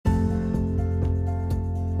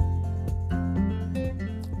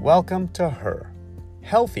Welcome to Her,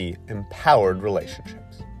 Healthy, Empowered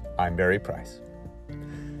Relationships. I'm Barry Price.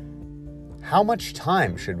 How much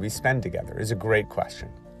time should we spend together is a great question.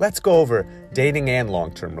 Let's go over dating and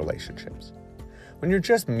long-term relationships. When you're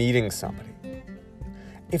just meeting somebody,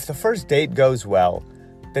 if the first date goes well,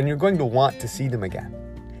 then you're going to want to see them again.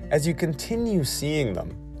 As you continue seeing them,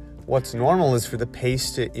 what's normal is for the pace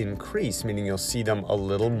to increase, meaning you'll see them a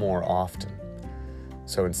little more often.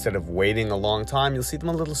 So instead of waiting a long time, you'll see them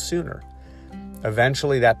a little sooner.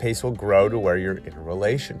 Eventually, that pace will grow to where you're in a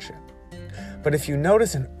relationship. But if you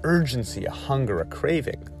notice an urgency, a hunger, a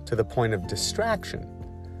craving to the point of distraction,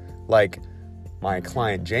 like my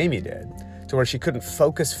client Jamie did, to where she couldn't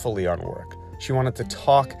focus fully on work. She wanted to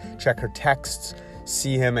talk, check her texts,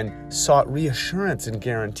 see him, and sought reassurance and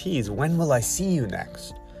guarantees. When will I see you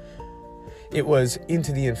next? It was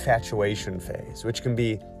into the infatuation phase, which can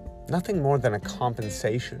be nothing more than a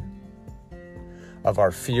compensation of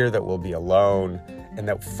our fear that we'll be alone and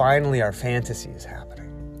that finally our fantasy is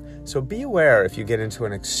happening. So be aware if you get into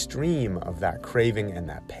an extreme of that craving and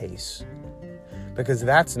that pace, because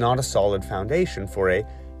that's not a solid foundation for a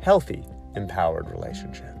healthy, empowered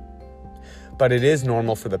relationship. But it is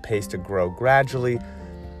normal for the pace to grow gradually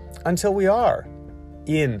until we are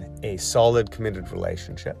in a solid, committed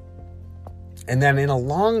relationship. And then in a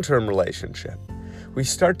long-term relationship, we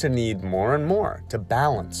start to need more and more to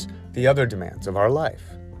balance the other demands of our life.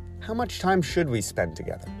 How much time should we spend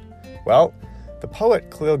together? Well, the poet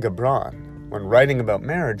Khalil Gibran, when writing about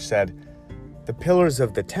marriage, said, "The pillars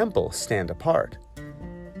of the temple stand apart,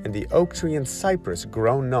 and the oak tree and cypress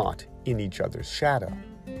grow not in each other's shadow."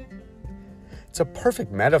 It's a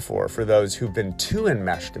perfect metaphor for those who've been too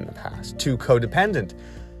enmeshed in the past, too codependent,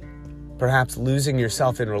 perhaps losing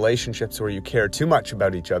yourself in relationships where you care too much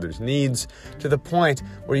about each other's needs, to the point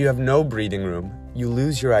where you have no breathing room, you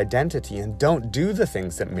lose your identity and don't do the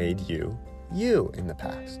things that made you, you in the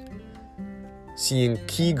past. Seeing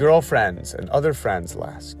key girlfriends and other friends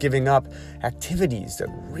less, giving up activities that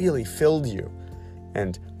really filled you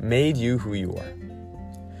and made you who you are.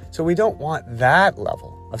 So we don't want that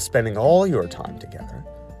level of spending all your time together,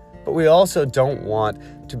 but we also don't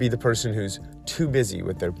want to be the person who's too busy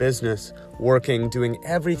with their business, working, doing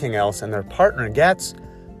everything else, and their partner gets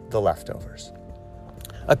the leftovers.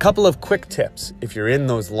 A couple of quick tips if you're in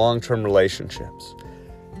those long-term relationships.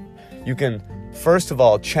 You can, first of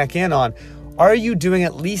all, check in on, are you doing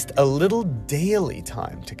at least a little daily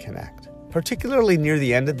time to connect? Particularly near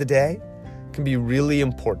the end of the day can be really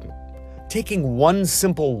important. Taking one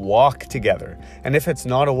simple walk together, and if it's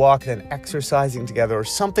not a walk, then exercising together or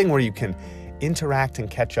something where you can interact and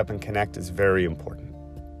catch up and connect is very important.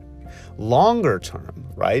 Longer term,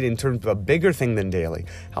 right, in terms of a bigger thing than daily,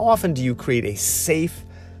 how often do you create a safe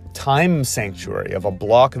time sanctuary of a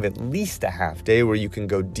block of at least a half day where you can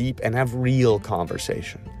go deep and have real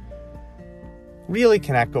conversation? Really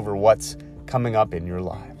connect over what's coming up in your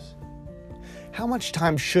lives. How much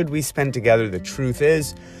time should we spend together? The truth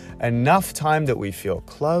is, enough time that we feel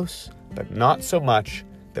close, but not so much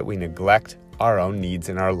that we neglect our own needs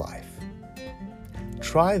in our life.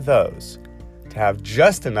 Try those to have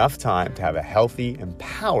just enough time to have a healthy,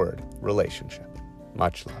 empowered relationship.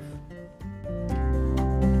 Much love.